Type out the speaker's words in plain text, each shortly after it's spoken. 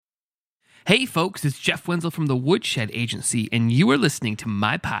Hey folks, it's Jeff Wenzel from the Woodshed Agency, and you are listening to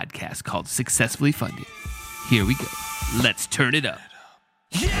my podcast called Successfully Funded. Here we go. Let's turn it up.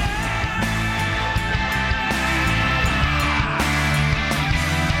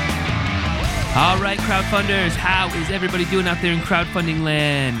 All right, crowdfunders, how is everybody doing out there in crowdfunding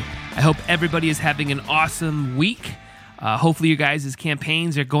land? I hope everybody is having an awesome week. Hopefully your guys'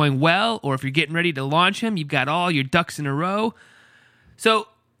 campaigns are going well, or if you're getting ready to launch them, you've got all your ducks in a row. So,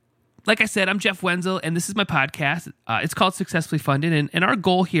 like I said, I'm Jeff Wenzel, and this is my podcast. It's called Successfully Funded, and our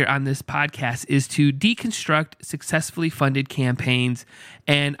goal here on this podcast is to deconstruct successfully funded campaigns,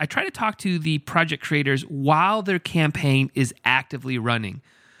 and I try to talk to the project creators while their campaign is actively running.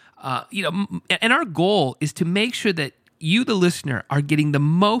 And our goal is to make sure that you, the listener, are getting the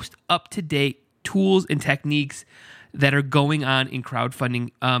most up-to-date tools and techniques that are going on in crowdfunding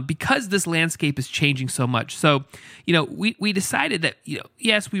because this landscape is changing so much. So, we decided that,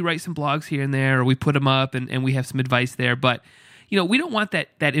 yes, we write some blogs here and there, or we put them up and we have some advice there, but, we don't want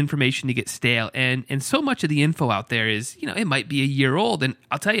that information to get stale. And so much of the info out there is, it might be a year old. And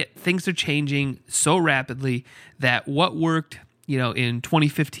I'll tell you, things are changing so rapidly that what worked in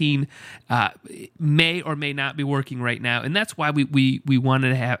 2015 may or may not be working right now. And that's why we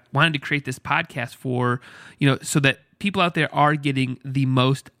wanted to create this podcast for, so that people out there are getting the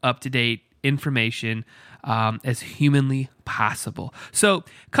most up-to-date information as humanly possible. So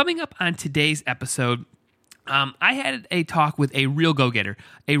coming up on today's episode, I had a talk with a real go-getter,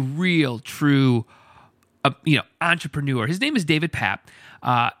 a real true entrepreneur. His name is David Papp.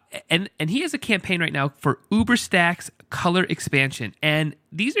 And he has a campaign right now for UberStack's color expansion. And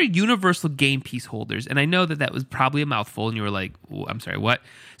these are universal game piece holders. And I know that was probably a mouthful, and you were like, I'm sorry, what?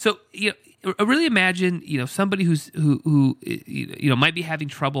 So, really imagine, somebody who might be having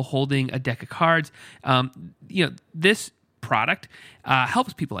trouble holding a deck of cards. This product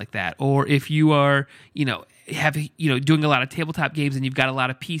helps people like that. Or if you are, doing a lot of tabletop games and you've got a lot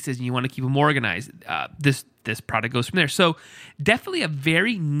of pieces and you want to keep them organized, this product goes from there. So definitely a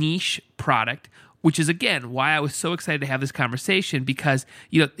very niche product, which is, again, why I was so excited to have this conversation, because,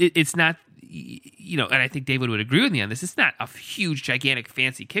 it's not, and I think David would agree with me on this, it's not a huge, gigantic,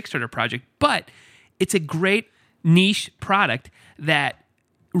 fancy Kickstarter project, but it's a great niche product that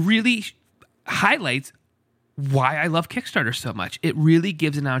really highlights why I love Kickstarter so much. It really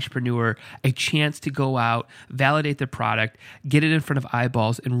gives an entrepreneur a chance to go out, validate their product, get it in front of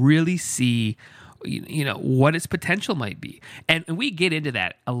eyeballs, and really see what its potential might be. And we get into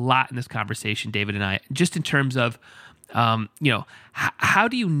that a lot in this conversation, David and I, just in terms of, how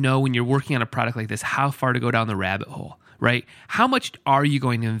do you know when you're working on a product like this, how far to go down the rabbit hole, right? How much are you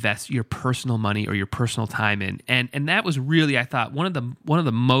going to invest your personal money or your personal time in? And that was really, I thought, one of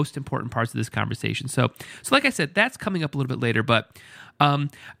the most important parts of this conversation. So like I said, that's coming up a little bit later, but, a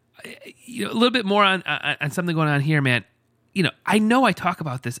little bit more on something going on here, man. I know I talk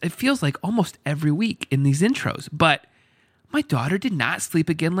about this. It feels like almost every week in these intros, but my daughter did not sleep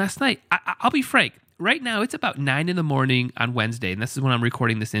again last night. I'll be frank. Right now, it's about 9 a.m. on Wednesday, and this is when I'm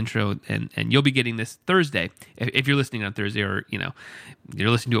recording this intro, and you'll be getting this Thursday if you're listening on Thursday, or you're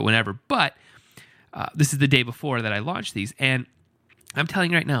listening to it whenever. But this is the day before that I launched these, and I'm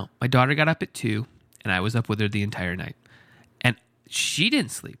telling you right now, my daughter got up at 2, and I was up with her the entire night, and she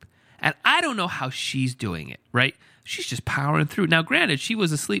didn't sleep. And I don't know how she's doing it, right? She's just powering through. Now, granted, she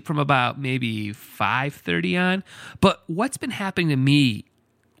was asleep from about maybe 5:30 on, but what's been happening to me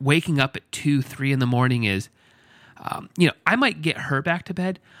waking up at 2, 3 in the morning is, I might get her back to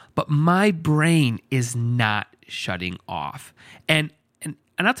bed, but my brain is not shutting off. And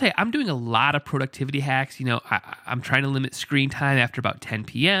I'll tell you, I'm doing a lot of productivity hacks. I'm trying to limit screen time after about 10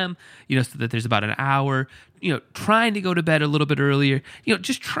 p.m., so that there's about an hour, trying to go to bed a little bit earlier,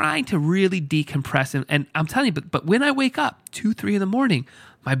 just trying to really decompress. And I'm telling you, but when I wake up 2, 3 in the morning,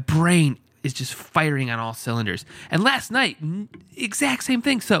 my brain is just firing on all cylinders. And last night, exact same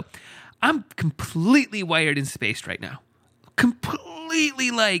thing. So I'm completely wired and spaced right now. Completely,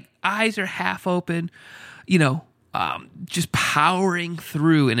 like, eyes are half open, just powering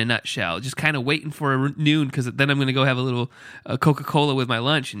through in a nutshell, just kind of waiting for noon, because then I'm going to go have a little Coca-Cola with my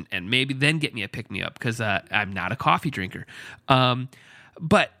lunch and maybe then get me a pick-me-up, because I'm not a coffee drinker.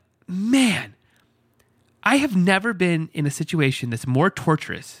 But, man, I have never been in a situation that's more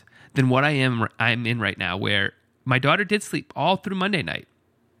torturous than what I'm in right now, where my daughter did sleep all through Monday night,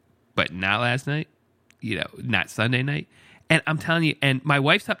 but not last night, not Sunday night. And I'm telling you, and my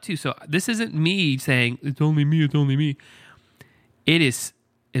wife's up too. So this isn't me saying, it's only me. It is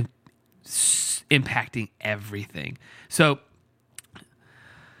impacting everything. So,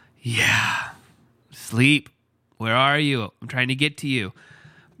 yeah, sleep. Where are you? I'm trying to get to you.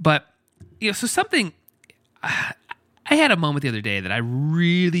 But so something, I had a moment the other day that I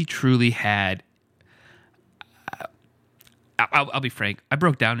really, truly had. I'll be frank. I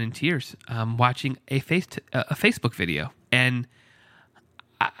broke down in tears watching a Facebook video, and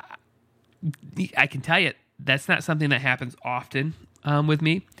I can tell you that's not something that happens often with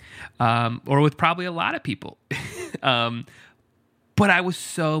me, or with probably a lot of people. But I was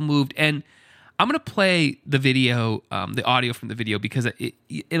so moved, and I'm going to play the video, the audio from the video, because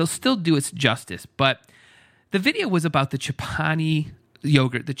it'll still do its justice. But the video was about the Chobani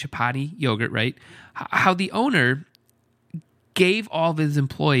yogurt, right? How the owner gave all of his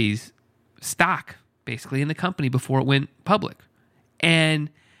employees stock, basically, in the company before it went public. And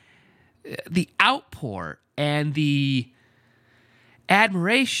the outpour and the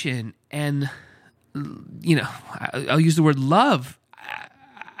admiration and, I'll use the word love.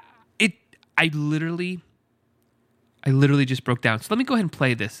 I literally just broke down. So let me go ahead and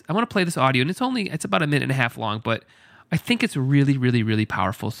play this. I want to play this audio, and it's about a minute and a half long, but I think it's really, really, really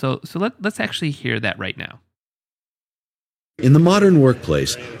powerful. So let's actually hear that right now. In the modern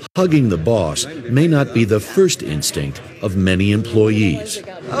workplace, hugging the boss may not be the first instinct of many employees.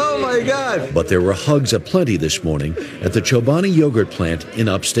 Oh my God! But there were hugs aplenty this morning at the Chobani yogurt plant in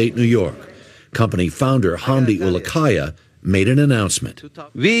upstate New York. Company founder Hamdi Ulukaya made an announcement.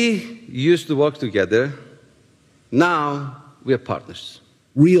 We used to work together. Now we are partners.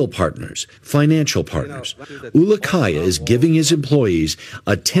 Real partners, financial partners. Ulukaya is giving his employees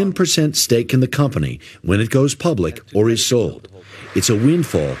a 10% stake in the company when it goes public or is sold. It's a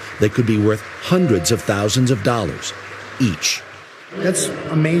windfall that could be worth hundreds of thousands of dollars each. That's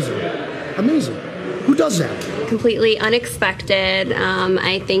amazing. Amazing. Who does that? Completely unexpected.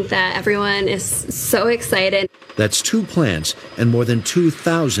 I think that everyone is so excited. That's 2 plants and more than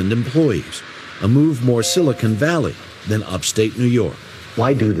 2,000 employees. A move more Silicon Valley than upstate New York.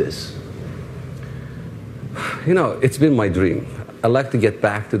 Why do this? It's been my dream. I'd like to get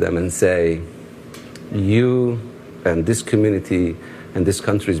back to them and say, you and this community and this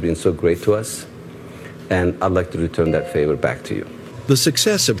country has been so great to us, and I'd like to return that favor back to you. The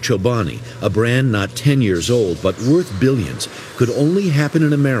success of Chobani, a brand not 10 years old but worth billions, could only happen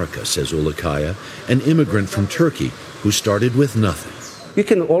in America, says Ulukaya, an immigrant from Turkey who started with nothing. You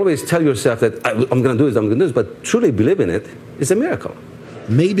can always tell yourself that I'm going to do this, but truly believe in it is a miracle.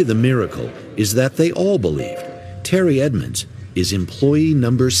 Maybe the miracle is that they all believed. Terry Edmonds is employee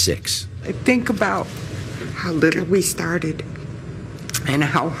number 6. I think about how little we started and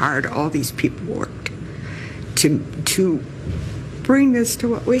how hard all these people worked to bring this to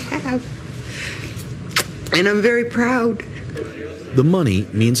what we have. And I'm very proud. The money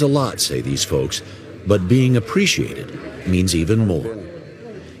means a lot, say these folks, but being appreciated means even more.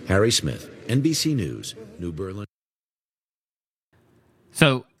 Harry Smith, NBC News, New Berlin.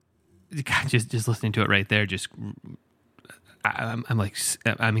 So, just listening to it right there,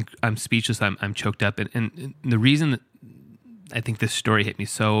 I'm speechless. I'm choked up, and the reason that I think this story hit me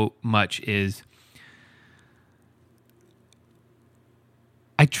so much is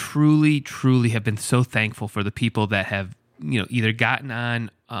I truly, truly have been so thankful for the people that have either gotten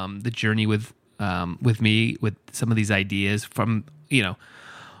on the journey with me with some of these ideas from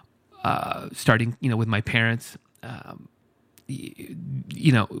starting with my parents.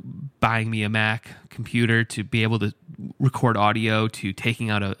 Buying me a Mac computer to be able to record audio, to taking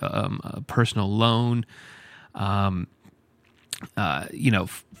out a personal loan,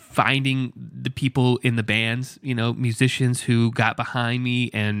 finding the people in the bands, musicians who got behind me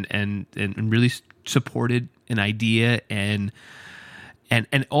and really supported an idea and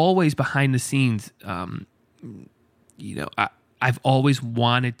always behind the scenes. I've always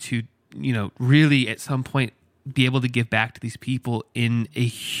wanted to, really at some point be able to give back to these people in a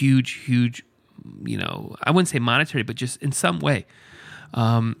huge, I wouldn't say monetary, but just in some way.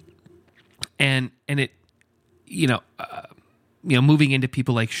 And it, moving into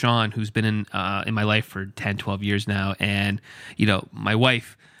people like Sean, who's been in my life for 10, 12 years now. And, my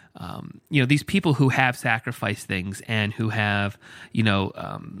wife, these people who have sacrificed things and who have,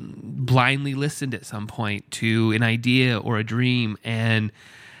 blindly listened at some point to an idea or a dream and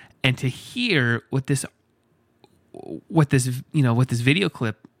to hear what this video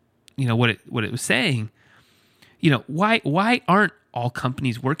clip, what it was saying, why aren't all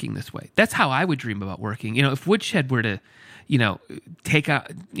companies working this way? That's how I would dream about working. If Woodshed were to, take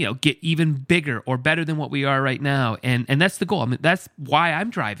out, get even bigger or better than what we are right now. And that's the goal. I mean, that's why I'm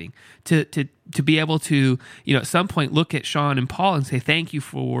driving to be able to, at some point look at Sean and Paul and say, thank you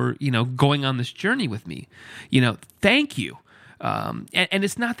for, going on this journey with me, thank you. And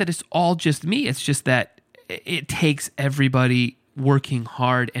it's not that it's all just me. It's just that it takes everybody working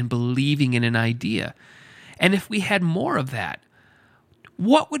hard and believing in an idea. And if we had more of that,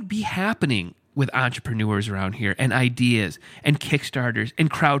 what would be happening with entrepreneurs around here and ideas and Kickstarters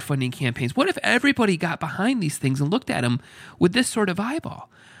and crowdfunding campaigns? What if everybody got behind these things and looked at them with this sort of eyeball?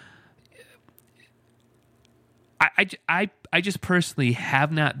 I just personally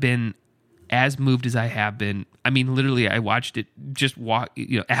have not been as moved as I have been. I mean, literally, I watched it just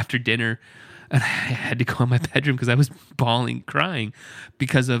after dinner, and I had to go in my bedroom because I was bawling, crying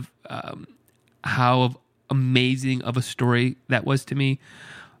because of how amazing of a story that was to me,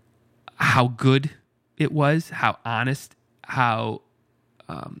 how good it was, how honest, how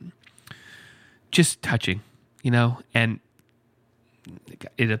just touching, and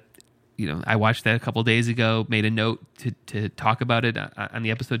I watched that a couple days ago, made a note to talk about it on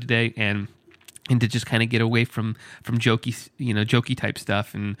the episode today, and to just kind of get away from jokey type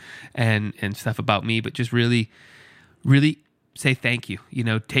stuff and stuff about me, but just really, really say thank you.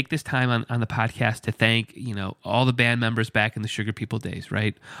 Take this time on the podcast to thank, all the band members back in the Sugar People days,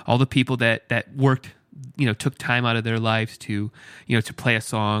 right? All the people that worked, took time out of their lives to play a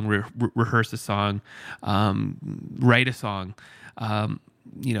song, rehearse a song, write a song,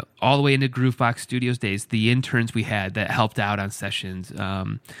 all the way into Groovebox Studios days, the interns we had that helped out on sessions,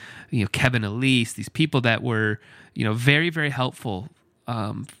 Kevin, Elise, these people that were, very, very helpful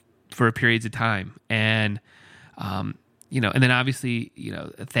for periods of time. And, and then obviously,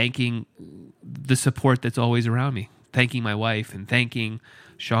 thanking the support that's always around me, thanking my wife and thanking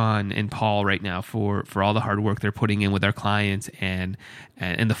Sean and Paul right now for all the hard work they're putting in with our clients and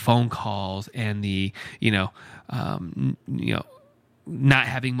the phone calls and the, not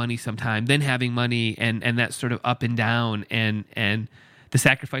having money sometime, then having money and that sort of up and down and the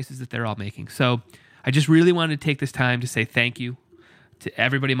sacrifices that they're all making. So I just really wanted to take this time to say thank you to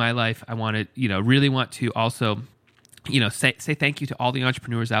everybody in my life. I want to, really want to also, say thank you to all the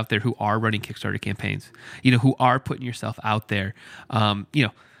entrepreneurs out there who are running Kickstarter campaigns, who are putting yourself out there.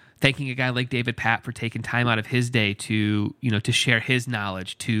 Thanking a guy like David Papp for taking time out of his day to share his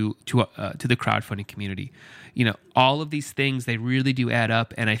knowledge to the crowdfunding community. All of these things, they really do add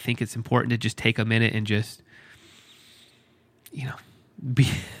up, and I think it's important to just take a minute and just,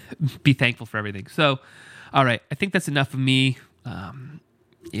 be thankful for everything. So, all right, I think that's enough of me, kind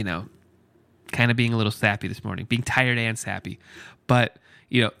of being a little sappy this morning, being tired and sappy. But,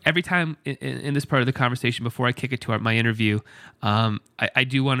 every time in this part of the conversation, before I kick it to my interview, I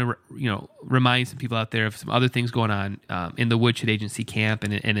do want to, remind some people out there of some other things going on in the Woodshed Agency camp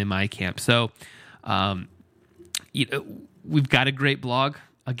and in my camp. So, we've got a great blog.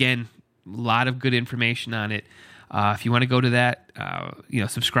 Again, a lot of good information on it. If you want to go to that,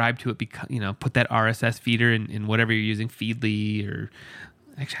 subscribe to it, put that RSS feeder in whatever you're using, Feedly, or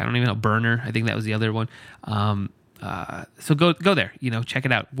actually, I don't even know, Burner. I think that was the other one. So go there, check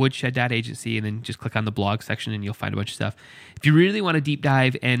it out, woodshed.agency, and then just click on the blog section and you'll find a bunch of stuff. If you really want to deep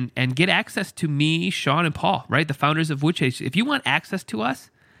dive and get access to me, Sean, and Paul, right, the founders of Woodshed, if you want access to us,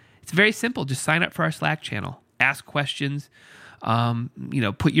 it's very simple. Just sign up for our Slack channel, ask questions,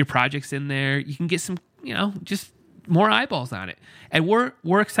 put your projects in there. You can get some, just more eyeballs on it. And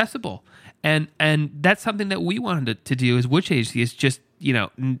we're accessible. And that's something that we wanted to do as Woodshed Agency, is just,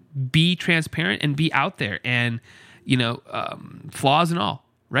 be transparent and be out there and, flaws and all,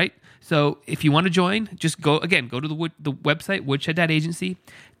 right? So if you want to join, just go to the website, woodshed.agency,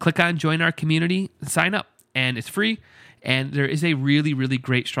 click on join our community, sign up, and it's free. And there is a really, really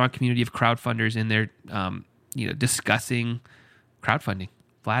great, strong community of crowdfunders in there, discussing crowdfunding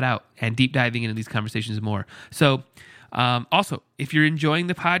flat out and deep diving into these conversations more. So also, if you're enjoying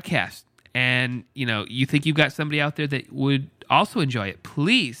the podcast and, you think you've got somebody out there that would also enjoy it,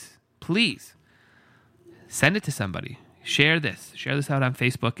 please send it to somebody. Share this out on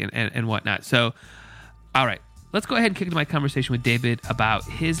Facebook and whatnot. So, all right, let's go ahead and kick into my conversation with David about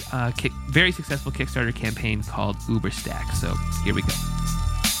his very successful Kickstarter campaign called Uberstack. So here we go.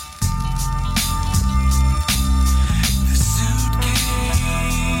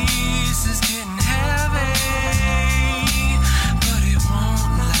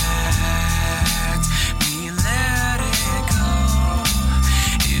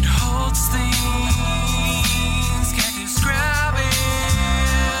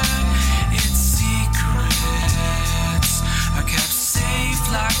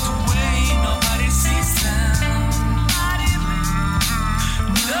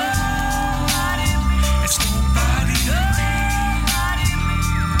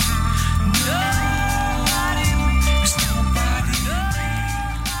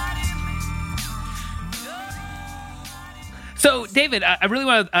 David, I really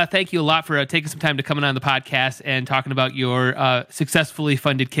want to thank you a lot for taking some time to come on the podcast and talking about your successfully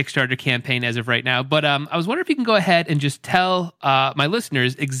funded Kickstarter campaign as of right now. But I was wondering if you can go ahead and just tell my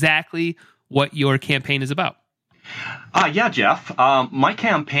listeners exactly what your campaign is about. Yeah, Jeff. My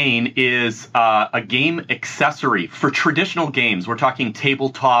campaign is a game accessory for traditional games. We're talking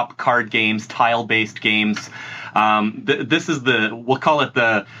tabletop card games, tile-based games. This is we'll call it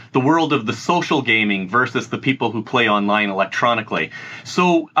the world of the social gaming versus the people who play online electronically.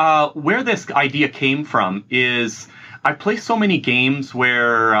 So where this idea came from is I play so many games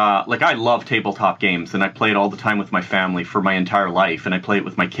where, I love tabletop games, and I play it all the time with my family for my entire life, and I play it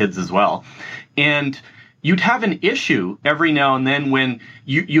with my kids as well. And you'd have an issue every now and then when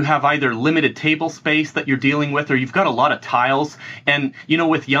you have either limited table space that you're dealing with, or you've got a lot of tiles. And,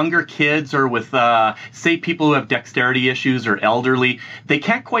 with younger kids or with, say, people who have dexterity issues or elderly, they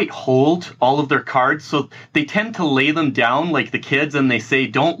can't quite hold all of their cards. So they tend to lay them down like the kids, and they say,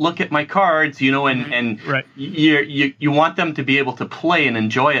 don't look at my cards, and right. You want them to be able to play and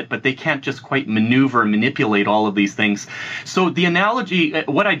enjoy it, but they can't just quite maneuver and manipulate all of these things. So the analogy,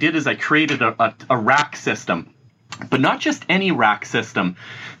 what I did is I created a rack system. But not just any rack system.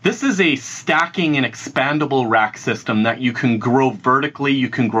 This is a stacking and expandable rack system that you can grow vertically, you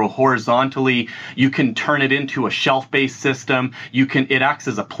can grow horizontally, you can turn it into a shelf-based system. It acts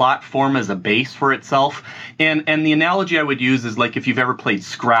as a platform, as a base for itself. And the analogy I would use is like if you've ever played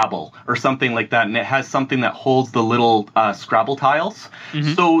Scrabble or something like that, and it has something that holds the little Scrabble tiles.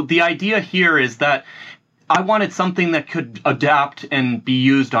 Mm-hmm. So the idea here is that I wanted something that could adapt and be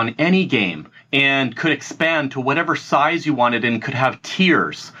used on any game and could expand to whatever size you wanted and could have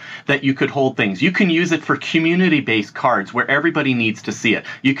tiers that you could hold things. You can use it for community-based cards where everybody needs to see it.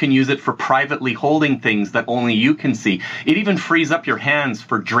 You can use it for privately holding things that only you can see. It even frees up your hands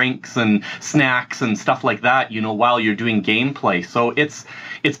for drinks and snacks and stuff like that, while you're doing gameplay. So it's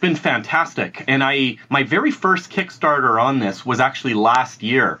been fantastic. And my very first Kickstarter on this was actually last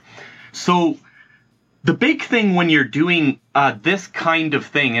year. So the big thing when you're doing this kind of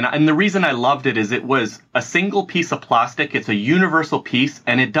thing, and the reason I loved it is it was a single piece of plastic. It's a universal piece,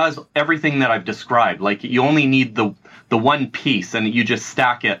 and it does everything that I've described. Like, you only need the one piece, and you just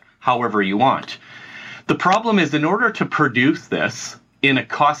stack it however you want. The problem is, in order to produce this in a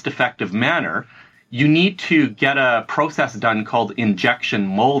cost-effective manner, you need to get a process done called injection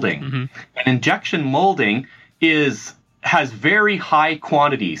molding. Mm-hmm. And injection molding has very high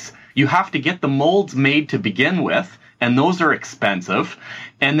quantities. You have to get the molds made to begin with, and those are expensive.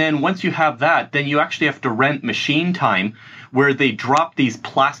 And then once you have that, then you actually have to rent machine time where they drop these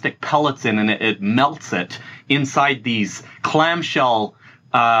plastic pellets in and it melts it inside these clamshell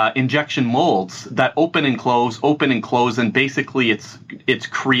injection molds that open and close, and basically it's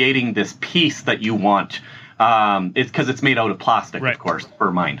creating this piece that you want. It's because it's made out of plastic, right. Of course,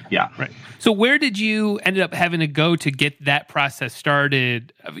 for mine. Yeah. Right. So where did you end up having to go to get that process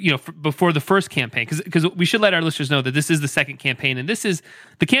started, before the first campaign? Because we should let our listeners know that this is the second campaign, and this is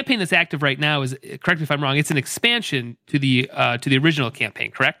the campaign that's active right now is, correct me if I'm wrong, it's an expansion to the original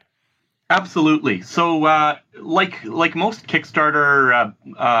campaign, correct? Absolutely. So like most Kickstarter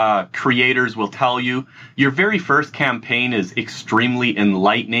creators will tell you, your very first campaign is extremely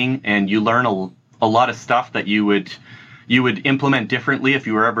enlightening, and you learn a lot of stuff that you would implement differently if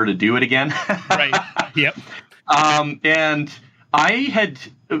you were ever to do it again. Right. Yep. And I had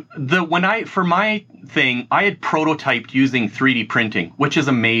for my thing, I had prototyped using 3D printing, which is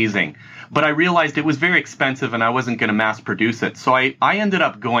amazing. But I realized it was very expensive and I wasn't going to mass produce it. So I ended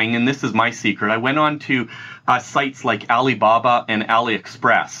up going, and this is my secret, I went on to sites like Alibaba and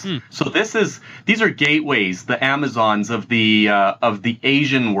AliExpress. So these are gateways, the Amazons of the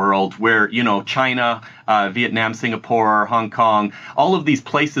Asian world, where, China, Vietnam, Singapore, Hong Kong, all of these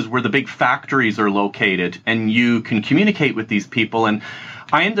places where the big factories are located, and you can communicate with these people. And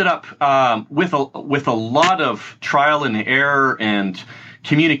I ended up with a lot of trial and error and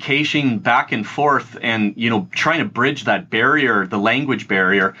communication back and forth, and trying to bridge that barrier, the language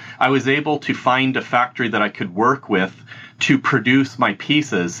barrier. I was able to find a factory that I could work with to produce my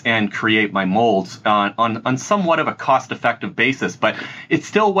pieces and create my molds on somewhat of a cost-effective basis. But it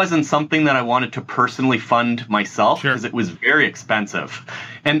still wasn't something that I wanted to personally fund myself, because it was very expensive.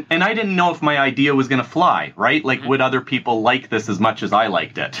 And I didn't know if my idea was going to fly, right? Like, would other people like this as much as I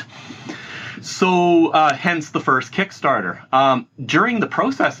liked it? So hence the first Kickstarter. During the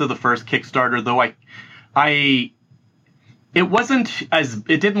process of the first Kickstarter, though,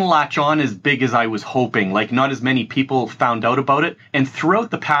 it didn't latch on as big as I was hoping. Like, not as many people found out about it. And throughout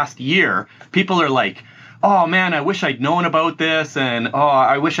the past year, people are like, oh man, I wish I'd known about this, and oh,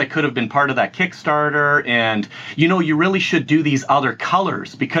 I wish I could have been part of that Kickstarter, and you really should do these other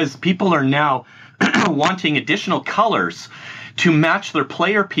colors, because people are now wanting additional colors to match their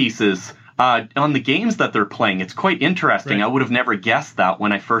player pieces on the games that they're playing. It's quite interesting. Right. I would have never guessed that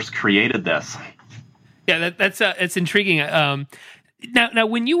when I first created this. Yeah, that's it's intriguing. Now,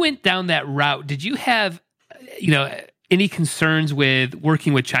 when you went down that route, did you have, any concerns with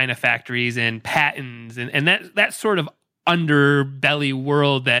working with China factories and patents and that sort of underbelly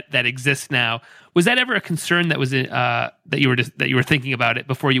world that exists now? Was that ever a concern that was that you were thinking about it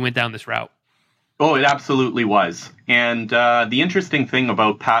before you went down this route? Oh, it absolutely was. And the interesting thing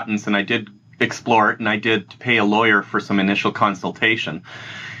about patents, and I did explore it, and I did pay a lawyer for some initial consultation,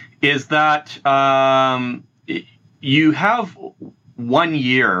 is that you have 1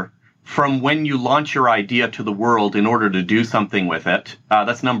 year from when you launch your idea to the world in order to do something with it.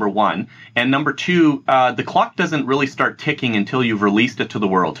 That's number one. And number two, the clock doesn't really start ticking until you've released it to the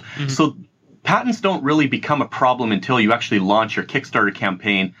world. Mm-hmm. So patents don't really become a problem until you actually launch your Kickstarter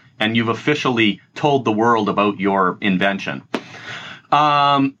campaign and you've officially told the world about your invention.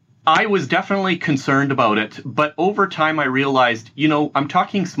 I was definitely concerned about it, but over time I realized, I'm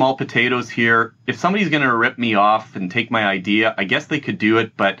talking small potatoes here. If somebody's going to rip me off and take my idea, I guess they could do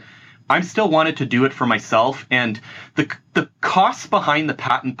it, but I still wanted to do it for myself. And the costs behind the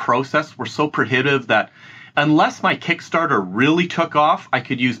patent process were so prohibitive that unless my Kickstarter really took off, I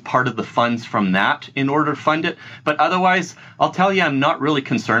could use part of the funds from that in order to fund it. But otherwise, I'll tell you, I'm not really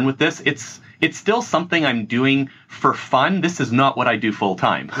concerned with this. It's still something I'm doing for fun. This is not what I do full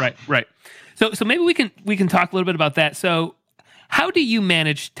time. Right. So maybe we can talk a little bit about that. So how do you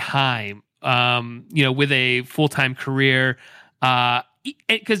manage time, with a full-time career?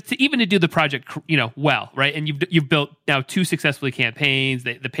 Because even to do the project, well, right? And you've built now 2 successful campaigns.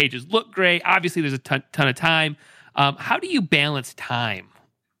 The pages look great. Obviously, there's a ton of time. How do you balance time?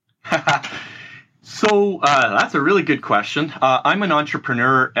 So that's a really good question. I'm an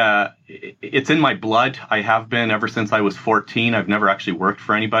entrepreneur. It's in my blood. I have been ever since I was 14. I've never actually worked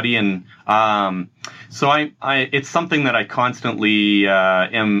for anybody, and so it's something that I constantly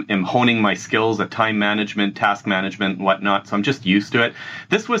am honing my skills at time management, task management, and whatnot. So I'm just used to it.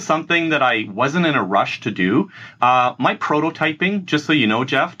 This was something that I wasn't in a rush to do. My prototyping, just so you know,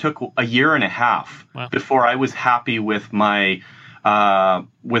 Jeff, took a year and a half before I was happy with my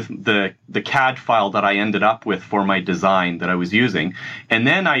with the CAD file that I ended up with for my design that I was using. And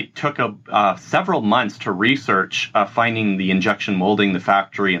then I took several months to research finding the injection molding, the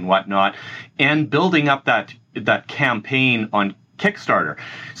factory and whatnot, and building up that campaign on Kickstarter.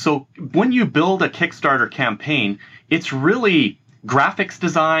 So when you build a Kickstarter campaign, it's really graphics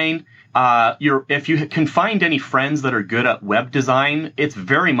design. If you can find any friends that are good at web design, it's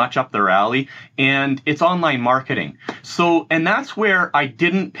very much up their alley, and it's online marketing. So, and that's where I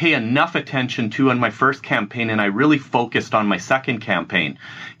didn't pay enough attention to in my first campaign, and I really focused on my second campaign.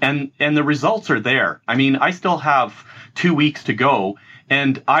 And the results are there. I mean, I still have 2 weeks to go,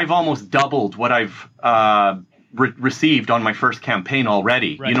 and I've almost doubled what I've received on my first campaign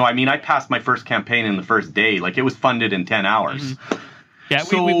already. Right. I passed my first campaign in the first day. Like, it was funded in 10 hours. Mm-hmm. Yeah,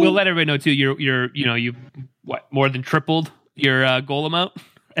 so, we'll let everybody know too. You've more than tripled your goal amount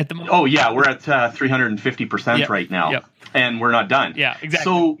at the moment. Oh yeah, we're at 350% right now, and we're not done. Yeah,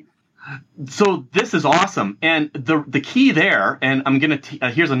 exactly. So this is awesome, and the key there, and I'm gonna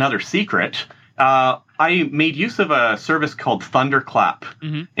here's another secret. I made use of a service called Thunderclap,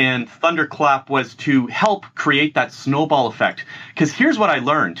 mm-hmm. and Thunderclap was to help create that snowball effect. Because here's what I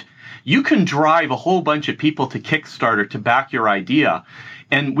learned. You can drive a whole bunch of people to Kickstarter to back your idea,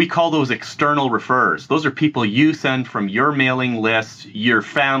 and we call those external referrers. Those are people you send from your mailing list, your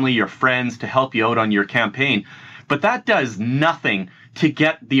family, your friends to help you out on your campaign. But that does nothing to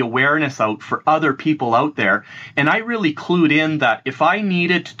get the awareness out for other people out there. And I really clued in that if I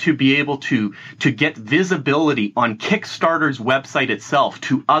needed to be able to get visibility on Kickstarter's website itself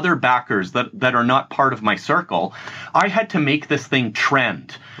to other backers that are not part of my circle, I had to make this thing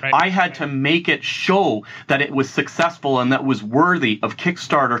trend. Right. I had to make it show that it was successful and that was worthy of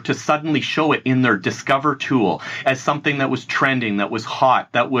Kickstarter to suddenly show it in their Discover tool as something that was trending, that was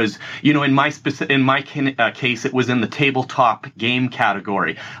hot, that was, in my case, it was in the tabletop game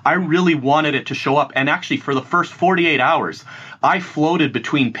category. I really wanted it to show up. And actually, for the first 48 hours, I floated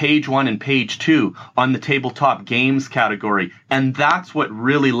between page 1 and page 2 on the tabletop games category. And that's what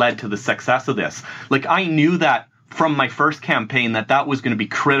really led to the success of this. Like, I knew that from my first campaign that was going to be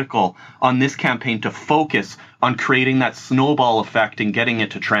critical on this campaign to focus on creating that snowball effect and getting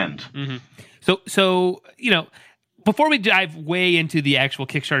it to trend. Mm-hmm. So before we dive way into the actual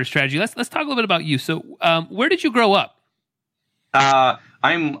Kickstarter strategy, let's talk a little bit about you. So, where did you grow up? I'm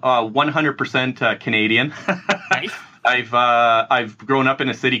 100% Canadian. Nice. I've grown up in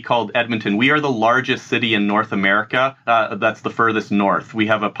a city called Edmonton. We are the largest city in North America. That's the furthest north. We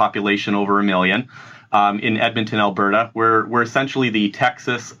have a population over 1 million. In Edmonton, Alberta. We're essentially the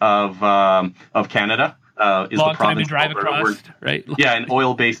Texas of Canada. Is long the province time to drive of Alberta. across, right? Yeah, an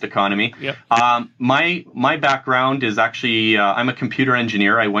oil-based economy. Yep. My background is actually I'm a computer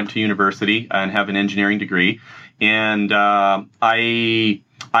engineer. I went to university and have an engineering degree, and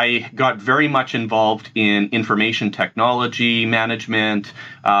I got very much involved in information technology management,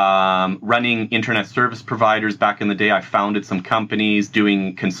 running internet service providers. Back in the day, I founded some companies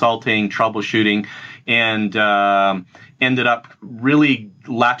doing consulting, troubleshooting, and ended up really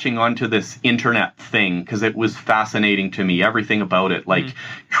latching onto this internet thing because it was fascinating to me, everything about it, like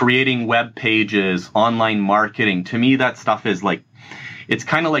creating web pages, online marketing. To me, that stuff is like, it's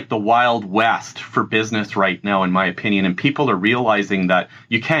kind of like the Wild West for business right now, in my opinion. And people are realizing that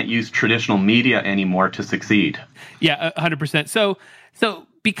you can't use traditional media anymore to succeed. Yeah, 100%. So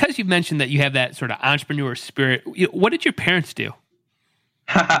because you've mentioned that you have that sort of entrepreneur spirit, what did your parents do?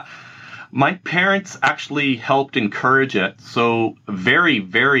 My parents actually helped encourage it. So very,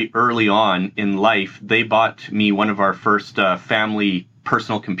 very early on in life, they bought me one of our first family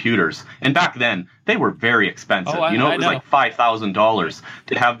personal computers. And back then, they were very expensive. Oh, it was like $5,000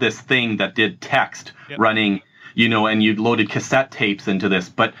 to have this thing that did text running, and you'd loaded cassette tapes into this.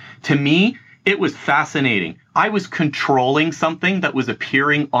 But to me, it was fascinating. I was controlling something that was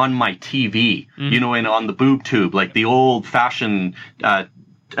appearing on my TV, and on the boob tube, like the old-fashioned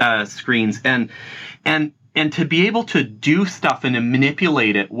screens, and to be able to do stuff and to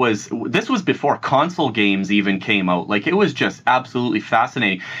manipulate it this was before console games even came out. Like, it was just absolutely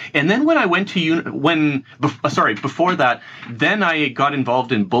fascinating. And then when I went to before that, then I got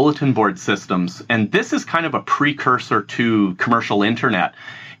involved in bulletin board systems, and this is kind of a precursor to commercial internet.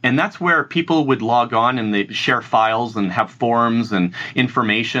 And that's where people would log on and they'd share files and have forums and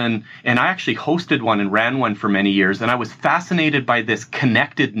information. And I actually hosted one and ran one for many years. And I was fascinated by this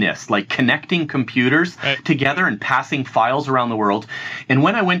connectedness, like connecting computers together and passing files around the world. And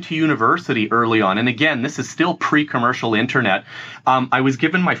when I went to university early on, and again, this is still pre-commercial internet, I was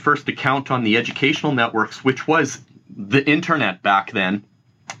given my first account on the educational networks, which was the internet back then,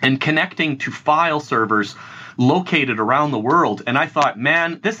 and connecting to file servers located around the world. And I thought,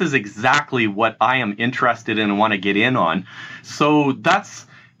 man, this is exactly what I am interested in and want to get in on. So that's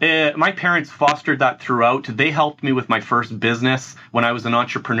my parents fostered that throughout. They helped me with my first business when I was an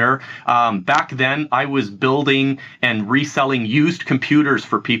entrepreneur. Back then, I was building and reselling used computers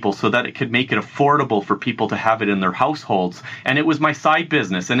for people so that it could make it affordable for people to have it in their households. And it was my side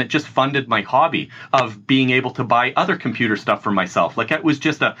business, and it just funded my hobby of being able to buy other computer stuff for myself. Like, it was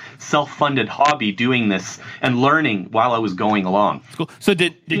just a self-funded hobby doing this and learning while I was going along. Cool. So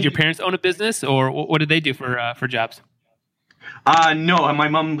did your parents own a business, or what did they do for jobs? No, my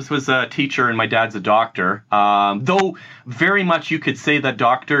mom was a teacher and my dad's a doctor. Though very much you could say that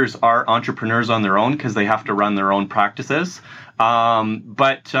doctors are entrepreneurs on their own because they have to run their own practices. I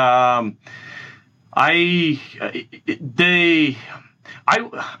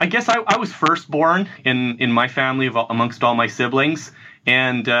guess I was firstborn in my family amongst all my siblings.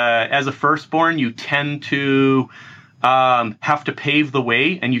 And as a firstborn, you tend to have to pave the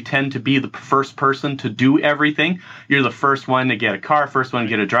way, and you tend to be the first person to do everything. You're the first one to get a car, first one to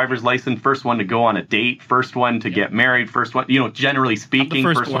get a driver's license, first one to go on a date, first one to get married, first one, generally speaking,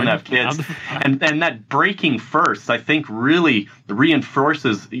 first one to have kids. And that breaking first, I think, really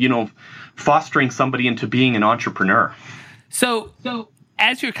reinforces, fostering somebody into being an entrepreneur. So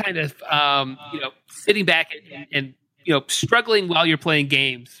as you're kind of, sitting back and struggling while you're playing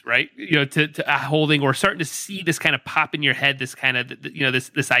games, right? To holding or starting to see this kind of pop in your head, this kind of,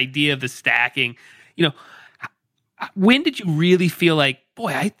 this idea of the stacking, when did you really feel like,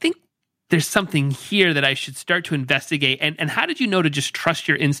 boy, I think there's something here that I should start to investigate? And how did you know to just trust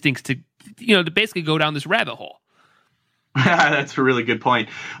your instincts to basically go down this rabbit hole? That's a really good point.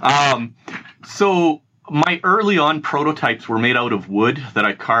 So my early on prototypes were made out of wood that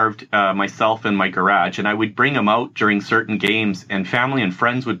I carved myself in my garage, and I would bring them out during certain games, and family and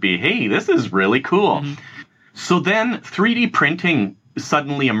friends would be, hey, this is really cool. Mm-hmm. So then 3D printing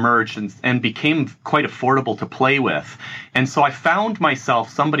suddenly emerged and became quite affordable to play with. And so I found myself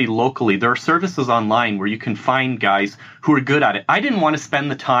somebody locally. There are services online where you can find guys who are good at it. I didn't want to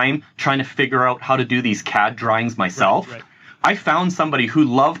spend the time trying to figure out how to do these CAD drawings myself. Right. I found somebody who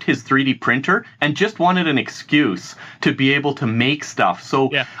loved his 3D printer and just wanted an excuse to be able to make stuff. So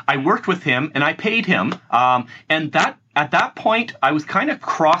I worked with him and I paid him. And that at that point, I was kind of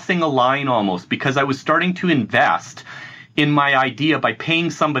crossing a line almost, because I was starting to invest in my idea by paying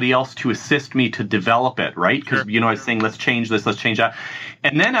somebody else to assist me to develop it, right? Because, I was saying, let's change this, let's change that.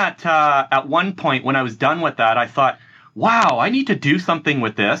 And then at one point when I was done with that, I thought, wow, I need to do something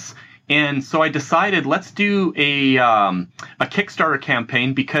with this. And so I decided, let's do a Kickstarter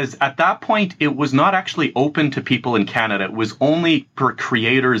campaign, because at that point, it was not actually open to people in Canada. It was only for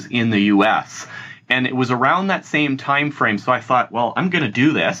creators in the US. And it was around that same time frame. So I thought, well, I'm going to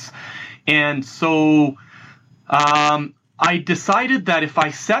do this. And so I decided that if I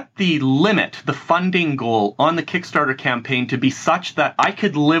set the limit, the funding goal on the Kickstarter campaign to be such that I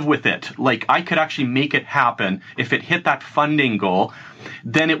could live with it, like I could actually make it happen if it hit that funding goal,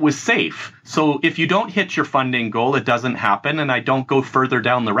 then it was safe. So if you don't hit your funding goal, it doesn't happen, and I don't go further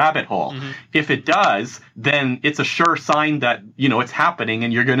down the rabbit hole. Mm-hmm. If it does, then it's a sure sign that, it's happening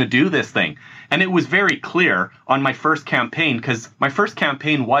and you're going to do this thing. And it was very clear on my first campaign, because my first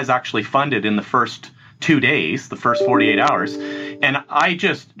campaign was actually funded in the first 2 days, the first 48 hours. And I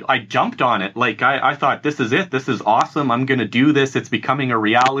jumped on it. Like I thought, this is it. This is awesome. I'm going to do this. It's becoming a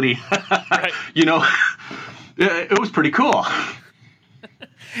reality. Right. It was pretty cool.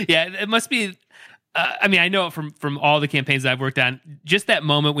 Yeah, it must be. I know from all the campaigns I've worked on, just that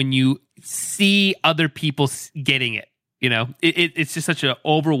moment when you see other people getting it. It's just such an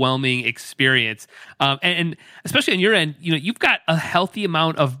overwhelming experience. And especially on your end, you've got a healthy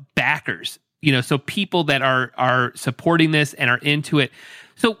amount of backers. So people that are supporting this and are into it.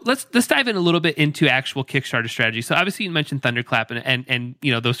 So let's dive in a little bit into actual Kickstarter strategy. So obviously you mentioned Thunderclap and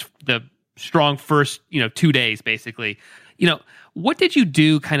the strong first 2 days basically. What did you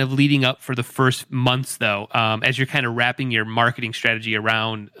do kind of leading up for the first months though, as you're kind of wrapping your marketing strategy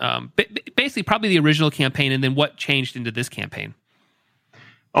around basically probably the original campaign, and then what changed into this campaign?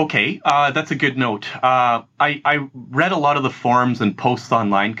 Okay, that's a good note. I read a lot of the forums and posts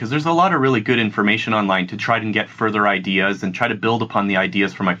online, because there's a lot of really good information online to try and get further ideas and try to build upon the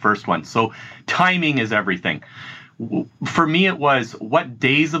ideas from my first one. So timing is everything. For me, it was what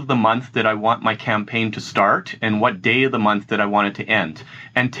days of the month did I want my campaign to start, and what day of the month did I want it to end.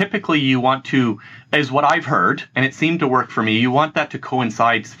 And typically you want to, is what I've heard, and it seemed to work for me, you want that to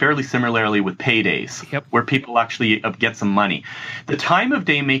coincide fairly similarly with paydays, where people actually get some money. The time of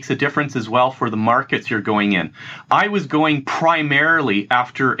day makes a difference as well for the markets you're going in. I was going primarily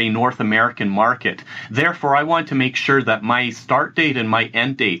after a North American market. Therefore, I wanted to make sure that my start date and my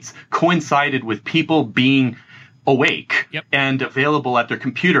end dates coincided with people being awake and available at their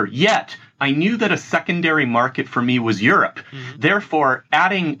computer. Yet, I knew that a secondary market for me was Europe. Mm-hmm. Therefore,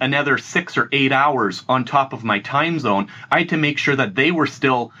 adding another 6 or 8 hours on top of my time zone, I had to make sure that they were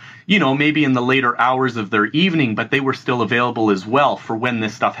still, maybe in the later hours of their evening, but they were still available as well for when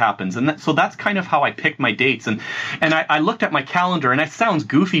this stuff happens. And so that's kind of how I picked my dates. And I looked at my calendar, and it sounds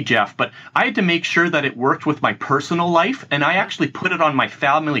goofy, Jeff, but I had to make sure that it worked with my personal life, and I actually put it on my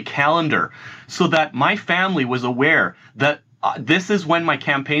family calendar so that my family was aware that this is when my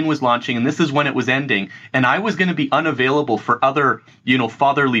campaign was launching and this is when it was ending. And I was going to be unavailable for other,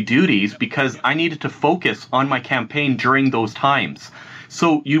 fatherly duties, because I needed to focus on my campaign during those times.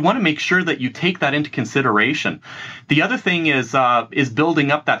 So you want to make sure that you take that into consideration. The other thing is building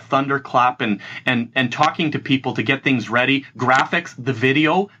up that thunderclap and talking to people to get things ready. Graphics, the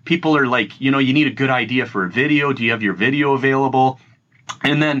video, people are like, you need a good idea for a video. Do you have your video available?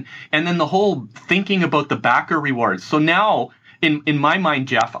 And then the whole thinking about the backer rewards. So now in my mind,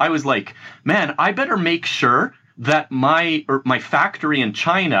 Jeff, I was like, man, I better make sure that my factory in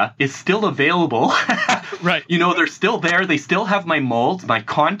China is still available. Right. They're still there. They still have my molds. My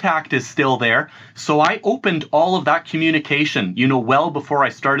contact is still there. So I opened all of that communication, well before I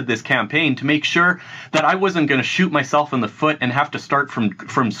started this campaign, to make sure that I wasn't going to shoot myself in the foot and have to start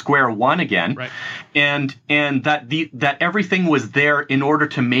from square one again. Right. And that everything was there in order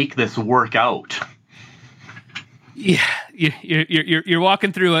to make this work out. Yeah, you're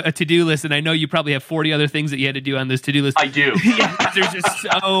walking through a to-do list, and I know you probably have 40 other things that you had to do on this to-do list. I do. Yeah, there's just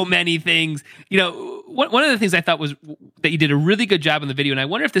so many things. One of the things I thought was that you did a really good job in the video, and I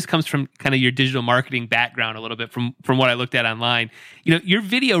wonder if this comes from kind of your digital marketing background a little bit from what I looked at online. Your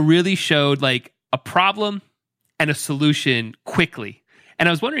video really showed like a problem and a solution quickly, and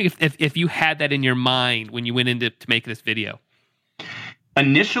I was wondering if you had that in your mind when you went into to make this video.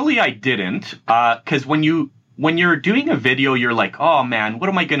 Initially, I didn't, because when you're doing a video, you're like, oh man, what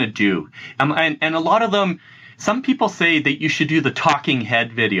am I going to do? And a lot of them, some people say that you should do the talking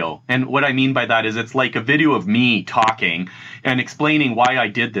head video. And what I mean by that is it's like a video of me talking and explaining why I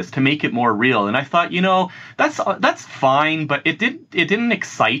did this to make it more real. And I thought, that's fine, but it didn't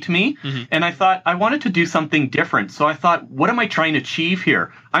excite me. Mm-hmm. And I thought I wanted to do something different. So I thought, what am I trying to achieve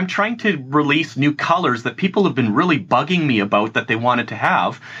here? I'm trying to release new colors that people have been really bugging me about that they wanted to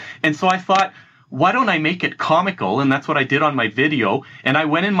have. And so I thought, why don't I make it comical? And that's what I did on my video. And I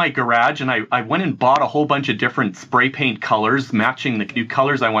went in my garage and I went and bought a whole bunch of different spray paint colors matching the new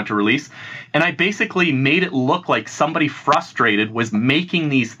colors I want to release. And I basically made it look like somebody frustrated was making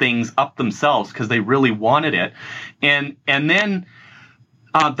these things up themselves because they really wanted it. And then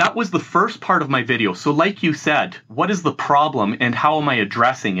that was the first part of my video. So like you said, what is the problem and how am I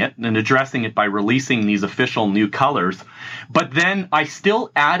addressing it? And addressing it by releasing these official new colors. But then I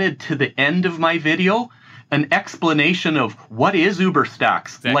still added to the end of my video an explanation of what is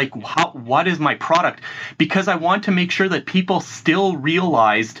UberStacks, exactly. Like what is my product? Because I want to make sure that people still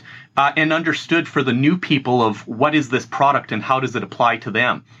realized and understood for the new people of what is this product and how does it apply to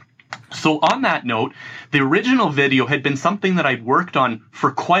them. So on that note, the original video had been something that I'd worked on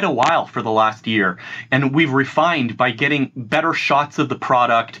for quite a while for the last year. And we've refined by getting better shots of the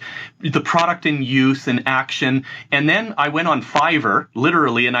product in use and action. And then I went on Fiverr,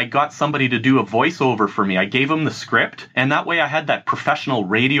 literally, and I got somebody to do a voiceover for me. I gave them the script, and that way I had that professional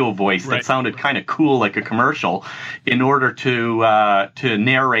radio voice that sounded kind of cool, like a commercial, in order to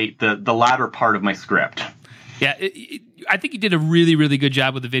narrate the latter part of my script. Yeah, I think you did a really, really good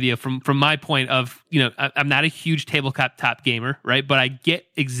job with the video from my point of, I'm not a huge tabletop gamer, right? But I get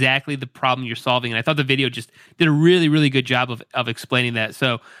exactly the problem you're solving. And I thought the video just did a really, really good job of explaining that.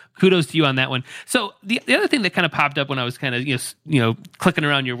 So kudos to you on that one. So the other thing that kind of popped up when I was kind of, clicking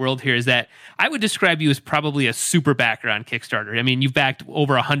around your world here is that I would describe you as probably a super backer on Kickstarter. I mean, you've backed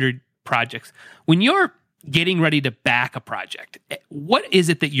over 100 projects. When you're getting ready to back a project, what is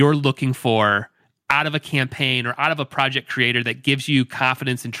it that you're looking for out of a campaign or out of a project creator that gives you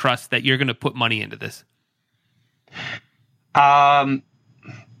confidence and trust that you're going to put money into this?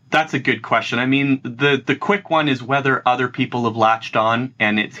 That's a good question. I mean, the quick one is whether other people have latched on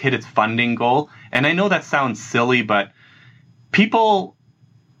and it's hit its funding goal. And I know that sounds silly, but people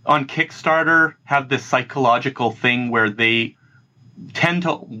on Kickstarter have this psychological thing where they tend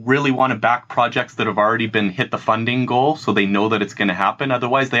to really want to back projects that have already been hit the funding goal, so they know that it's going to happen.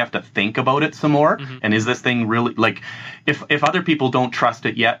 Otherwise, they have to think about it some more. Mm-hmm. And is this thing really, like, if other people don't trust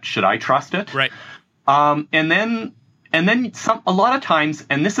it yet, should I trust it? Right. And then a lot of times,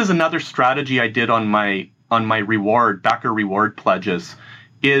 and this is another strategy I did on my backer reward pledges,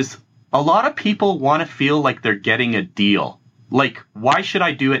 is a lot of people want to feel like they're getting a deal. Like, why should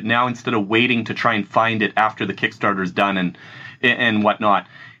I do it now instead of waiting to try and find it after the Kickstarter's done and whatnot?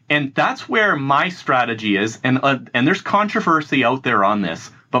 And that's where my strategy is. And there's controversy out there on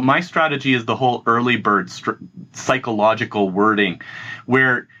this, but my strategy is the whole early bird psychological wording,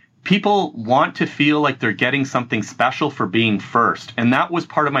 where people want to feel like they're getting something special for being first. And that was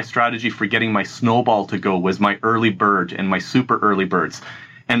part of my strategy for getting my snowball to go, was my early bird and my super early birds.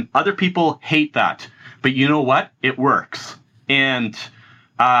 And other people hate that. But you know what? It works. And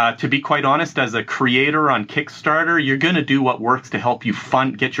to be quite honest, as a creator on Kickstarter, you're going to do what works to help you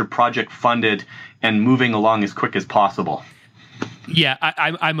get your project funded and moving along as quick as possible. Yeah,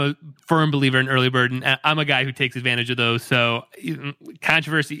 I'm a firm believer in early bird, and I'm a guy who takes advantage of those. So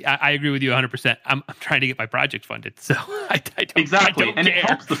controversy, I agree with you 100%. I'm trying to get my project funded, so I don't exactly, I don't and care. It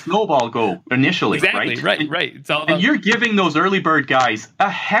helps the snowball go initially, exactly, right. It's all about... And you're giving those early bird guys a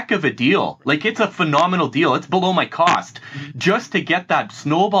heck of a deal. Like, it's a phenomenal deal. It's below my cost just to get that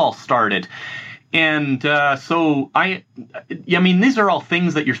snowball started. And so I mean, these are all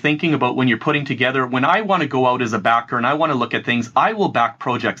things that you're thinking about when you're putting together. When I want to go out as a backer and I want to look at things, I will back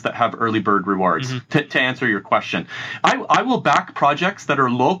projects that have early bird rewards. To answer your question, I will back projects that are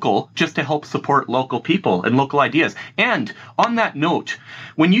local just to help support local people and local ideas. And on that note,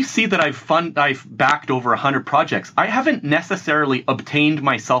 when you see that I've backed over 100 projects, I haven't necessarily obtained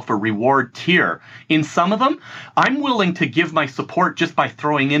myself a reward tier. In some of them, I'm willing to give my support just by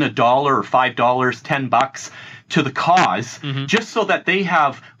throwing in $1 or $5, $10 to the cause, just so that they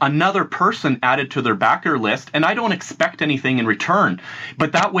have another person added to their backer list, and I don't expect anything in return.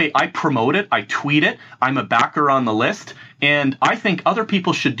 But that way I promote it, I tweet it, I'm a backer on the list, and I think other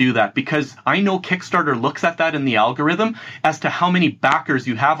people should do that, because I know Kickstarter looks at that in the algorithm as to how many backers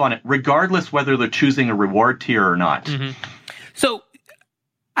you have on it, regardless whether they're choosing a reward tier or not. So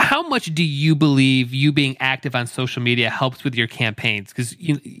how much do you believe you being active on social media helps with your campaigns? Because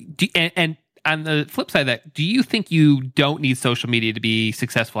and on the flip side of that, do you think you don't need social media to be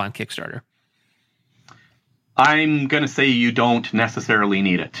successful on Kickstarter? I'm going to say you don't necessarily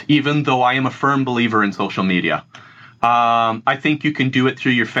need it, even though I am a firm believer in social media. I think you can do it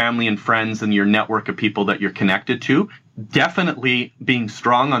through your family and friends and your network of people that you're connected to. Definitely being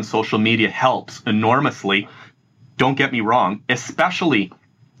strong on social media helps enormously. Don't get me wrong, especially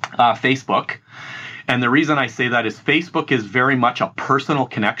Facebook. And the reason I say that is Facebook is very much a personal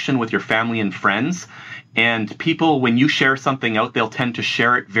connection with your family and friends. And people, when you share something out, they'll tend to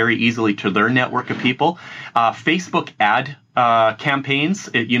share it very easily to their network of people. Facebook ad campaigns,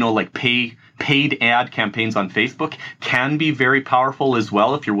 like paid ad campaigns on Facebook can be very powerful as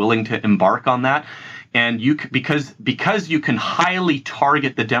well if you're willing to embark on that. And because you can highly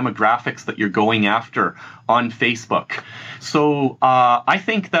target the demographics that you're going after on Facebook. So I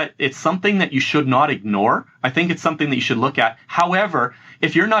think that it's something that you should not ignore. I think it's something that you should look at. However,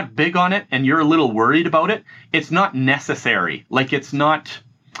 if you're not big on it and you're a little worried about it, it's not necessary. Like, it's not,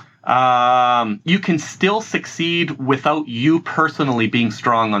 you can still succeed without you personally being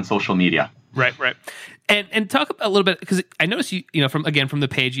strong on social media. Right. And talk a little bit, because I noticed from the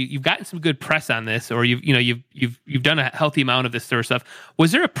page, you've gotten some good press on this, or you've done a healthy amount of this sort of stuff.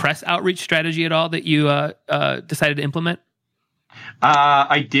 Was there a press outreach strategy at all that you decided to implement?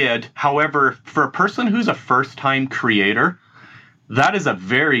 I did. However, for a person who's a first-time creator, that is a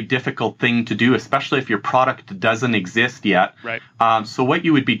very difficult thing to do, especially if your product doesn't exist yet. Right. So what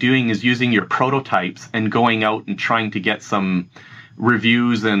you would be doing is using your prototypes and going out and trying to get some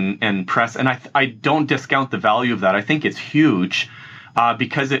reviews and press. And I don't discount the value of that. I think it's huge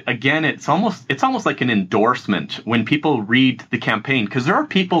because it's almost like an endorsement when people read the campaign, because there are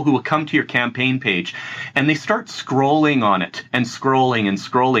people who will come to your campaign page and they start scrolling on it and scrolling and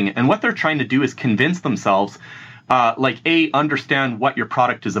scrolling. And what they're trying to do is convince themselves A, understand what your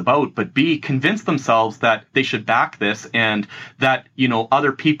product is about, but B, convince themselves that they should back this and that,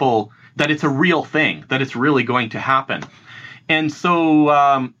 other people, that it's a real thing, that it's really going to happen. And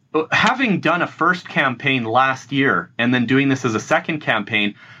so having done a first campaign last year and then doing this as a second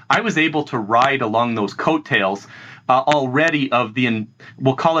campaign, I was able to ride along those coattails already of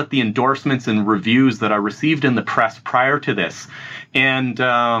we'll call it the endorsements and reviews that I received in the press prior to this. And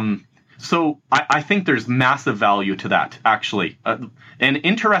so I think there's massive value to that, actually. And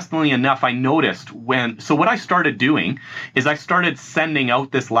interestingly enough, I noticed what I started doing is I started sending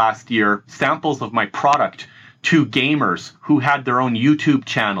out this last year samples of my product to gamers who had their own YouTube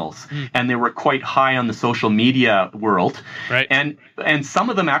channels, and they were quite high on the social media world. Right. And some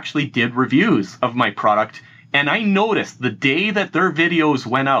of them actually did reviews of my product. And I noticed the day that their videos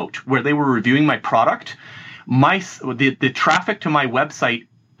went out where they were reviewing my product, the traffic to my website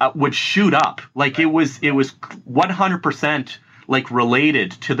would shoot up. Like, it was 100% like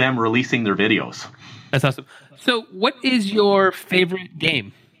related to them releasing their videos. That's awesome. So what is your favorite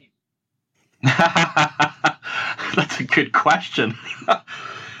game? That's a good question.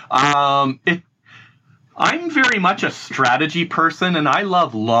 I'm very much a strategy person, and I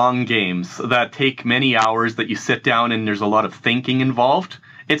love long games that take many hours, that you sit down and there's a lot of thinking involved.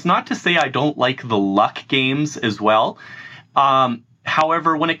 It's not to say I don't like the luck games as well.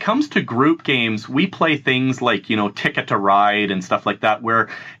 However, when it comes to group games, we play things like, Ticket to Ride and stuff like that, where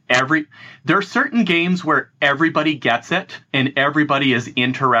there are certain games where everybody gets it and everybody is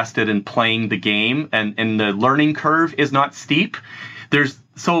interested in playing the game, and the learning curve is not steep.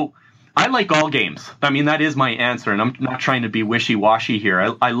 So I like all games. I mean, that is my answer, and I'm not trying to be wishy-washy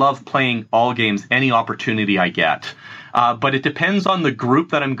here. I love playing all games, any opportunity I get. But it depends on the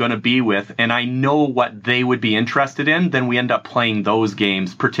group that I'm going to be with, and I know what they would be interested in. Then we end up playing those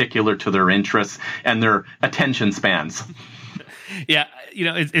games particular to their interests and their attention spans. Yeah,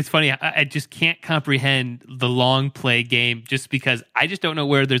 it's funny. I just can't comprehend the long play game, just because I just don't know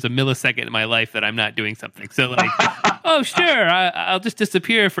where there's a millisecond in my life that I'm not doing something. So like, oh, sure, I'll just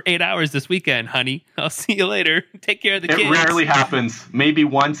disappear for 8 hours this weekend, honey. I'll see you later. Take care of the kids. It rarely happens. Maybe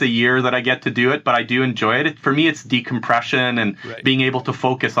once a year that I get to do it, but I do enjoy it. For me, it's decompression and being able to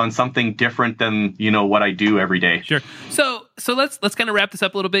focus on something different than, what I do every day. Sure. So let's kind of wrap this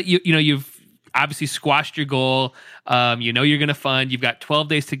up a little bit. You've obviously squashed your goal. You're going to fund. You've got 12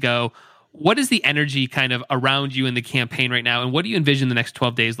 days to go. What is the energy kind of around you in the campaign right now, and what do you envision the next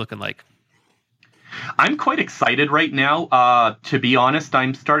 12 days looking like? I'm quite excited right now. To be honest,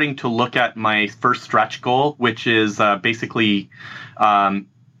 I'm starting to look at my first stretch goal, which is basically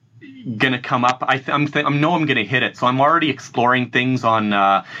going to come up. I know I'm going to hit it. So I'm already exploring things on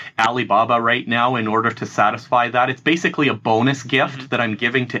Alibaba right now in order to satisfy that. It's basically a bonus gift that I'm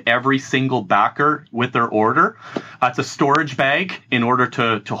giving to every single backer with their order. It's a storage bag in order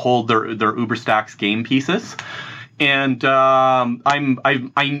to hold their UberStacks game pieces. And I'm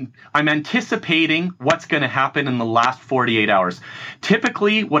anticipating what's going to happen in the last 48 hours.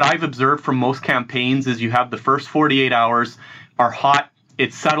 Typically, what I've observed from most campaigns is you have the first 48 hours are hot.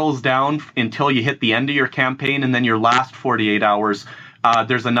 It settles down until you hit the end of your campaign, and then your last 48 hours,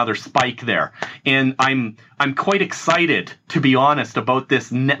 there's another spike there. And I'm quite excited, to be honest, about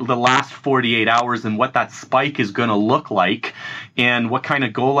the last 48 hours and what that spike is going to look like and what kind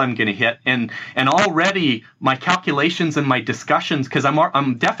of goal I'm going to hit. And already my calculations and my discussions, because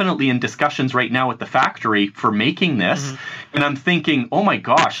I'm definitely in discussions right now at the factory for making this. And I'm thinking, oh my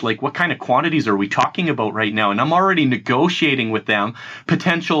gosh, like what kind of quantities are we talking about right now? And I'm already negotiating with them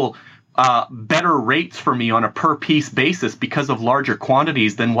potential better rates for me on a per piece basis because of larger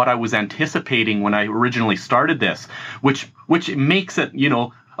quantities than what I was anticipating when I originally started this, which makes it,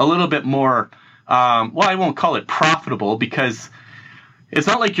 a little bit more, I won't call it profitable, because it's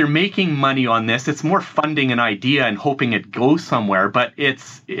not like you're making money on this. It's more funding an idea and hoping it goes somewhere, but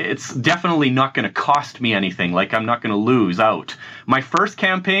it's definitely not going to cost me anything. Like, I'm not going to lose out. My first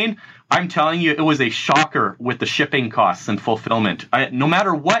campaign, I'm telling you, it was a shocker with the shipping costs and fulfillment. No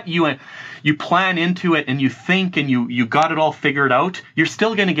matter what you plan into it and you think and you got it all figured out, you're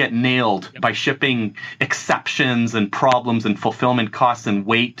still going to get nailed by shipping exceptions and problems and fulfillment costs and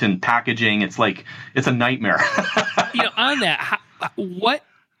weight and packaging. It's a nightmare. On that, what,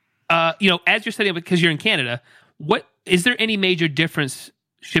 as you're setting up, because you're in Canada, what is there any major difference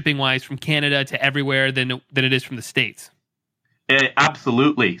shipping wise from Canada to everywhere than it is from the States?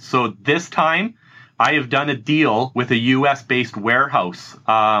 Absolutely. So this time I have done a deal with a US-based warehouse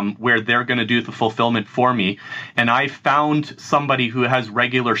where they're going to do the fulfillment for me. And I found somebody who has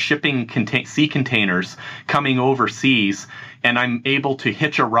regular shipping sea containers coming overseas. And I'm able to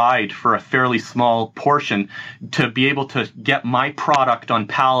hitch a ride for a fairly small portion to be able to get my product on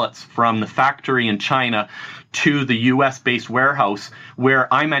pallets from the factory in China to the US-based warehouse,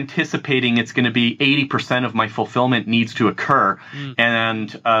 where I'm anticipating it's going to be 80% of my fulfillment needs to occur. And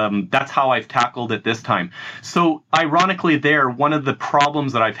that's how I've tackled it this time. So ironically one of the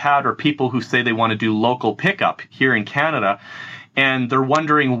problems that I've had are people who say they want to do local pickup here in Canada. And they're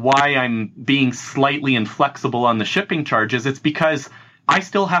wondering why I'm being slightly inflexible on the shipping charges. It's because I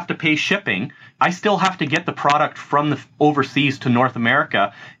still have to pay shipping. I still have to get the product from the overseas to North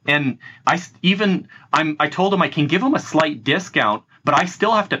America. And I told them I can give them a slight discount, but I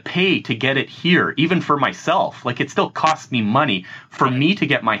still have to pay to get it here, even for myself. Like, it still costs me money for me to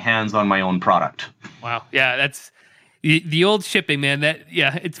get my hands on my own product. Wow. Yeah, that's the old shipping, man.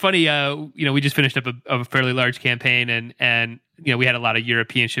 It's funny. We just finished up a fairly large campaign, and we had a lot of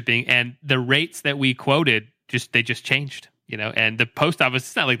European shipping, and the rates that we quoted they just changed. And the post office,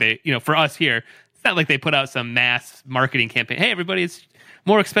 it's not like they, for us here, it's not like they put out some mass marketing campaign. Hey, everybody, it's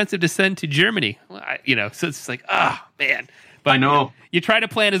more expensive to send to Germany. So it's like, oh, man. But I know. You try to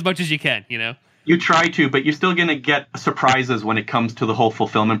plan as much as you can, You try to, but you're still going to get surprises when it comes to the whole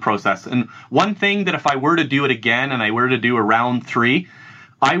fulfillment process. And one thing that if I were to do it again and I were to do a round 3,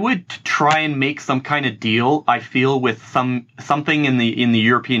 I would try and make some kind of deal, I feel, with something in the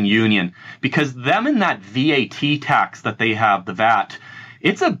European Union, because them and that VAT tax that they have, the VAT,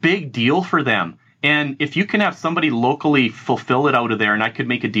 it's a big deal for them. And if you can have somebody locally fulfill it out of there and I could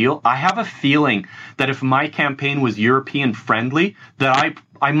make a deal, I have a feeling that if my campaign was European friendly, that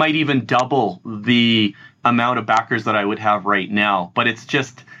I might even double the amount of backers that I would have right now. But it's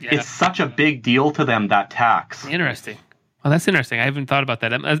just, it's such a big deal to them, that tax. Interesting. Well, that's interesting. I haven't thought about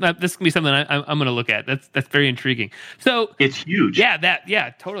that. This can be something I'm going to look at. That's very intriguing. So it's huge.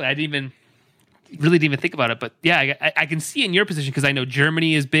 Yeah, totally. I didn't even think about it, but yeah, I can see in your position, because I know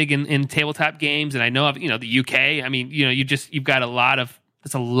Germany is big in tabletop games, and I know of the UK. I mean, you've got a lot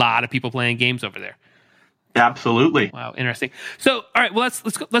of people playing games over there. Absolutely. Wow, interesting. So, all right, well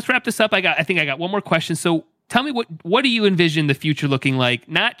let's wrap this up. I think I got one more question. So, tell me what do you envision the future looking like?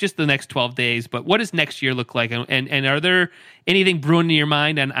 Not just the next 12 days, but what does next year look like? And are there anything brewing in your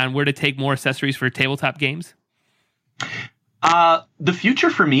mind on where to take more accessories for tabletop games? The future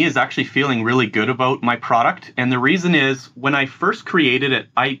for me is actually feeling really good about my product. And the reason is, when I first created it,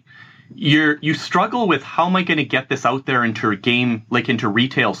 you struggle with, how am I going to get this out there into a game, like into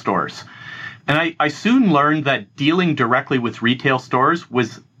retail stores? And I soon learned that dealing directly with retail stores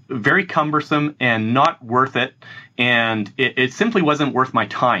was very cumbersome and not worth it. And it simply wasn't worth my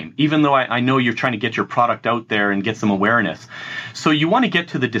time, even though I know you're trying to get your product out there and get some awareness. So you want to get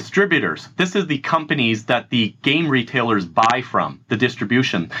to the distributors. This is the companies that the game retailers buy from, the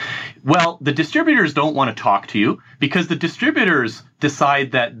distribution. Well, the distributors don't want to talk to you, because the distributors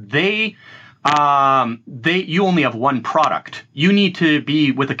decide that they you only have one product. You need to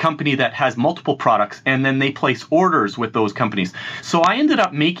be with a company that has multiple products, and then they place orders with those companies. So I ended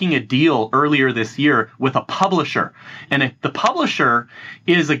up making a deal earlier this year with a publisher. And the publisher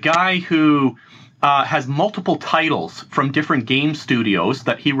is a guy who has multiple titles from different game studios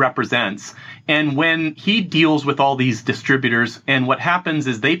that he represents. And when he deals with all these distributors, and what happens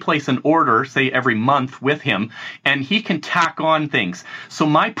is they place an order, say every month with him, and he can tack on things. So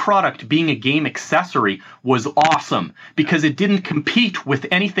my product, being a game accessory, was awesome because it didn't compete with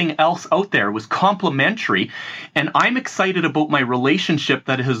anything else out there. It was complementary. And I'm excited about my relationship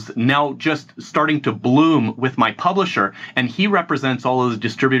that is now just starting to bloom with my publisher. And he represents all of the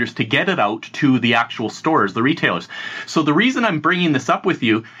distributors to get it out to the actual stores, the retailers. So the reason I'm bringing this up with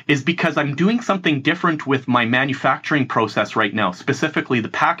you is because I'm doing something different with my manufacturing process right now, specifically the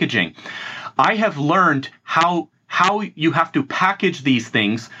packaging. I have learned how you have to package these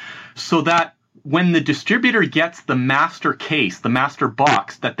things so that when the distributor gets the master case, the master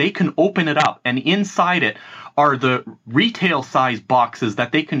box, that they can open it up, and inside it are the retail size boxes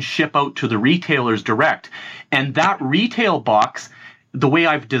that they can ship out to the retailers direct. And that retail box, the way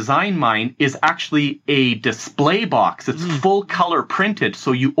I've designed mine, is actually a display box. It's full color printed.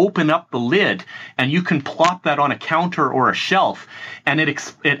 So you open up the lid and you can plop that on a counter or a shelf, and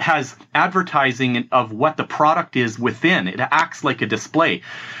it has advertising of what the product is within. It acts like a display.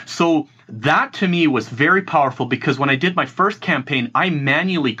 So that to me was very powerful because when I did my first campaign, I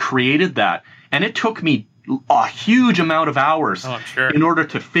manually created that, and it took me a huge amount of hours in order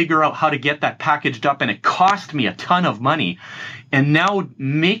to figure out how to get that packaged up, and it cost me a ton of money. And now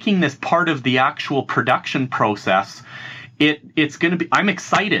making this part of the actual production process, it's going to be, I'm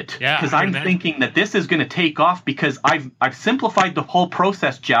excited because I'm thinking that this is going to take off because I've simplified the whole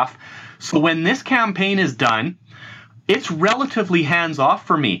process, Jeff. So when this campaign is done, it's relatively hands off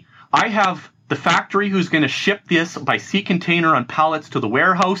for me. I have the factory who's going to ship this by sea container on pallets to the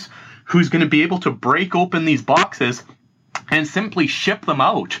warehouse, who's going to be able to break open these boxes and simply ship them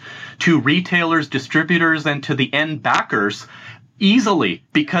out to retailers, distributors, and to the end backers easily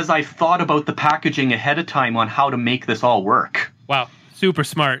because I've thought about the packaging ahead of time on how to make this all work. Wow. Super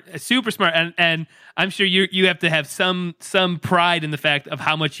smart. And I'm sure you have to have some pride in the fact of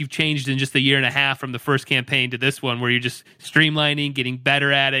how much you've changed in just a year and a half from the first campaign to this one, where you're just streamlining, getting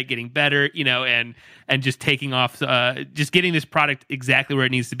better at it, getting better, and just taking off, just getting this product exactly where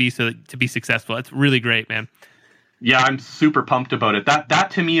it needs to be to be successful. It's really great, man. Yeah, I'm super pumped about it.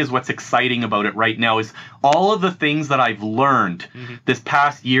 That to me is what's exciting about it right now, is all of the things that I've learned this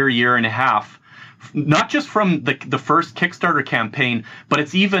past year and a half, not just from the first Kickstarter campaign, but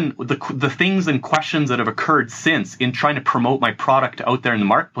it's even the things and questions that have occurred since in trying to promote my product out there in the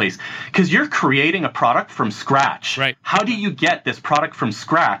marketplace. Because you're creating a product from scratch. Right. How do you get this product from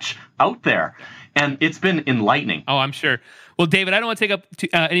scratch out there? And it's been enlightening. Oh, I'm sure. Well, David, I don't want to take up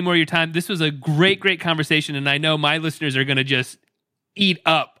any more of your time. This was a great conversation, and I know my listeners are going to just eat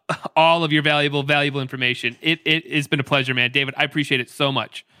up all of your valuable information. It has been a pleasure, man. David, I appreciate it so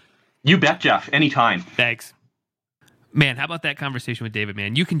much. You bet, Jeff. Anytime. Thanks. Man, how about that conversation with David,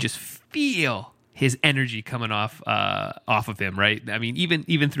 man? You can just feel his energy coming off of him, right? I mean,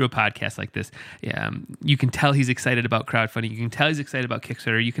 even through a podcast like this, you can tell he's excited about crowdfunding. You can tell he's excited about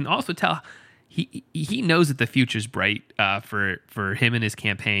Kickstarter. You can also tell he knows that the future's bright for him and his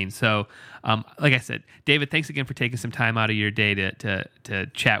campaign. So, like I said, David, thanks again for taking some time out of your day to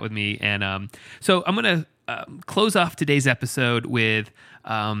chat with me. And so I'm going to close off today's episode with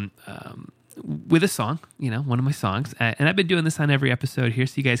a song, one of my songs. And I've been doing this on every episode here,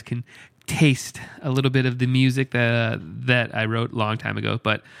 so you guys can taste a little bit of the music that I wrote a long time ago.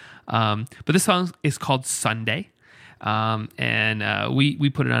 But this song is called Sunday. And we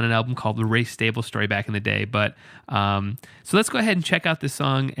put it on an album called The Ray Stable Story back in the day. But so let's go ahead and check out this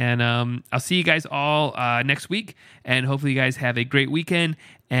song, and I'll see you guys all next week, and hopefully you guys have a great weekend,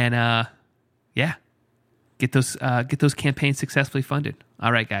 and get those campaigns successfully funded.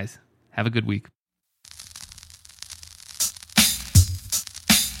 All right, guys, have a good week.